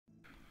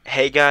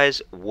Hey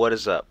guys, what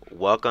is up?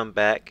 Welcome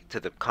back to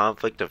the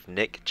Conflict of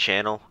Nick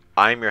channel.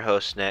 I'm your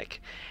host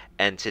Nick,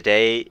 and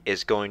today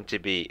is going to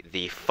be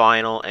the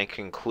final and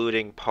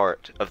concluding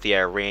part of the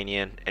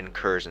Iranian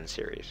Incursion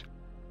series.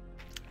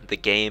 The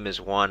game is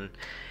won.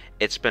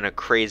 It's been a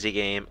crazy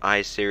game.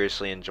 I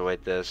seriously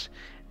enjoyed this,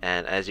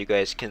 and as you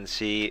guys can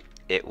see,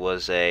 it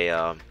was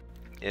a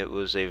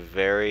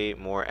very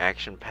more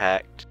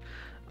action-packed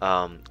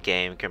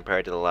game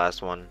compared to the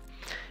last one,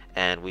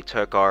 and we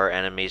took our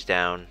enemies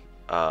down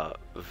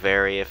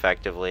very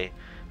effectively,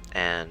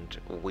 and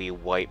we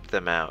wiped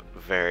them out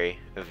very,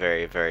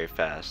 very, very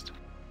fast.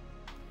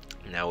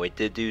 Now we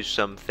did do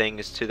some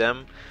things to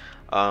them.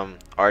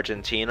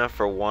 Argentina,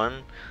 for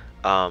one,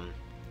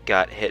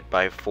 got hit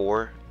by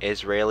 4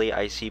 Israeli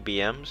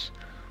ICBMs,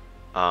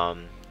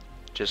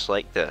 just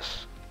like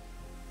this.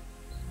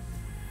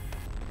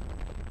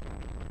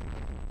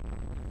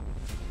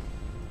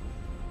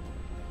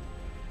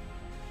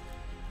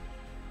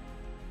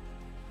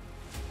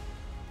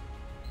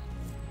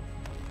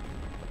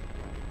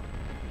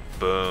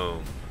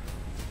 Boom.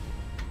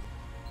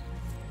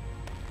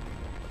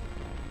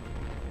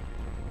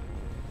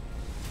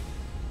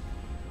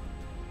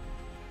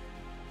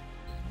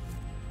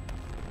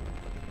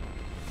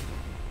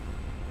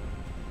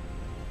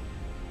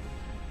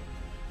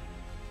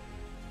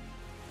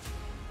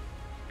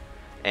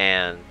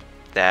 And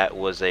that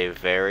was a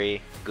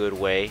very good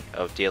way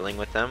of dealing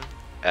with them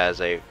as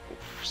a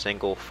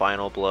single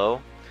final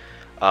blow.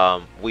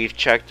 We've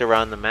checked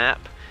around the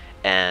map,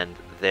 and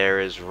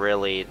there is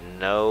really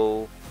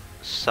no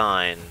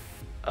sign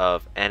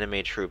of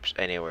enemy troops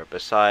anywhere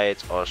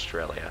besides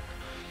Australia.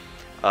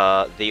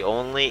 The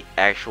only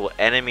actual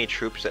enemy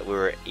troops that we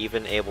were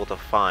even able to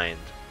find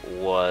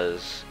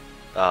was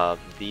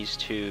these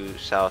 2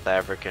 South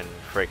African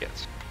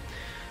frigates.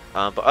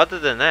 But other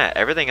than that,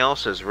 everything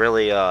else is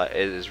really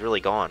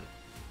gone.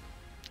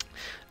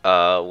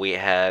 We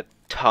had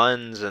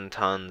tons and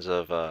tons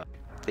of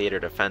theater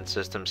defense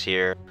systems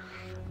here.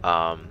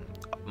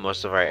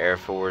 Most of our air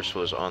force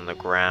was on the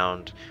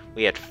ground.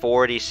 We had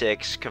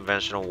 46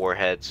 conventional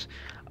warheads.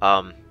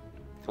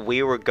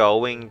 We were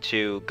going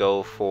to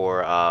go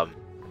for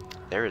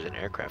there is an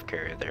aircraft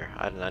carrier there.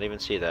 I did not even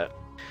see that.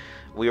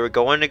 We were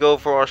going to go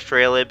for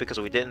Australia because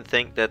we didn't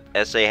think that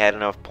SA had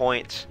enough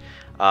points.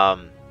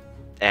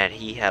 And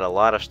he had a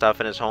lot of stuff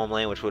in his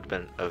homeland, which would have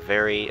been a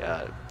very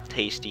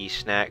tasty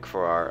snack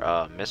for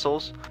our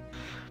missiles.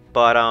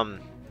 But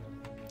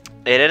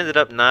it ended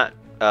up not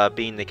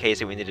being the case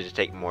that we needed to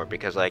take more,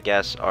 because I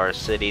guess our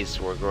cities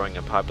were growing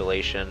in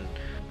population,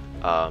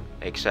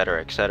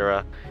 etc.,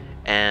 etc.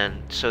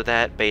 And so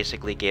that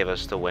basically gave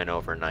us the win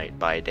overnight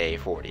by day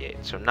 48.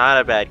 So not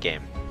a bad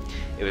game.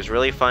 It was a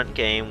really fun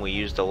game. We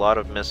used a lot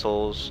of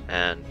missiles,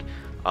 and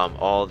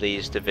all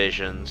these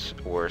divisions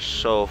were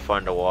so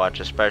fun to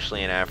watch,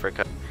 especially in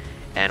Africa.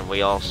 And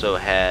we also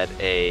had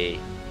a,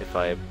 if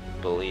I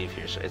believe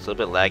here, so it's a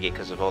little bit laggy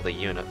because of all the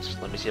units.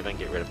 Let me see if I can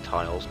get rid of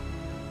tiles.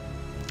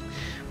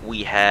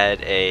 We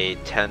had a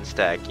 10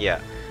 stack, yeah,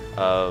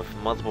 of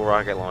multiple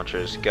rocket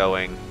launchers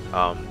going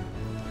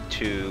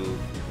to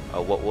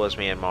what was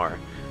Myanmar.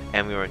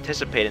 And we were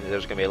anticipating that there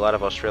was going to be a lot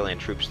of Australian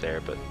troops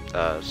there,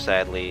 but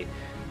sadly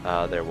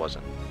there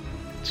wasn't.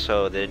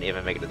 So they didn't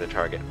even make it to the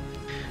target.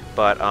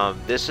 But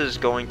this is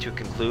going to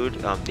conclude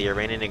the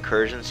Iranian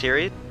Incursion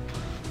series.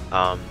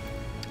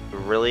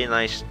 Really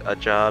nice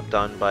job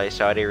done by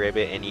Saudi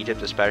Arabia and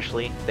Egypt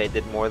especially. They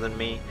did more than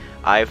me.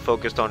 I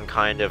focused on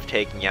kind of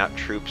taking out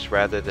troops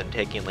rather than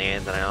taking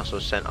land, and I also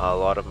sent a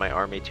lot of my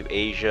army to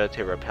Asia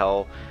to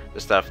repel the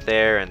stuff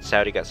there, and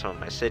Saudi got some of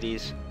my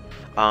cities.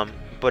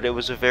 But it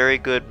was a very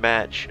good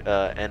match,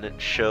 and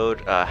it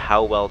showed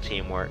how well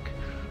teamwork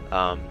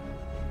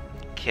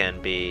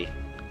can be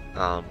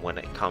when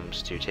it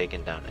comes to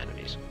taking down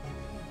enemies.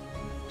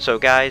 So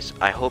guys,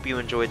 I hope you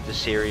enjoyed this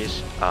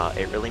series.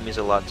 It really means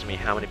a lot to me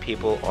how many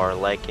people are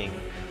liking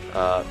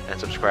and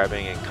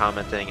subscribing and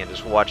commenting and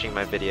just watching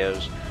my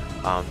videos.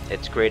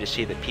 It's great to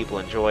see that people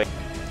enjoy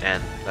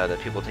and that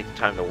people take the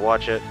time to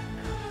watch it.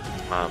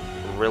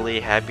 Really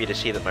happy to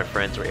see that my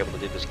friends were able to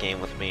do this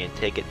game with me and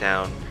take it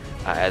down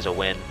as a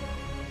win.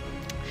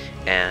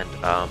 And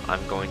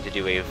I'm going to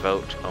do a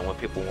vote on what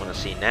people want to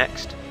see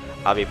next.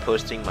 I'll be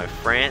posting my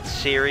France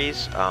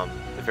series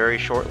very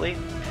shortly,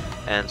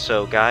 and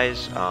so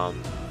guys,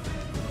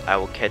 I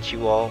will catch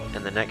you all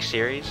in the next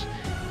series,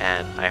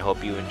 and I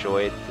hope you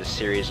enjoyed the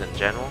series in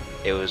general.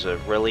 It was a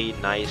really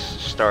nice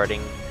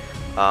starting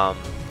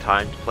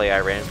time to play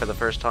Iran for the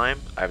first time.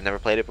 I've never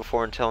played it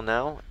before until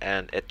now,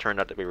 and it turned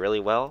out to be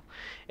really well.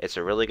 It's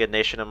a really good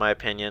nation in my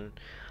opinion,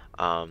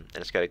 and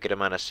it's got a good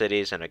amount of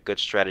cities and a good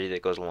strategy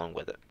that goes along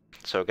with it.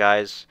 So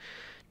guys,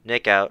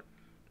 Nick out,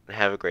 and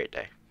have a great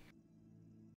day.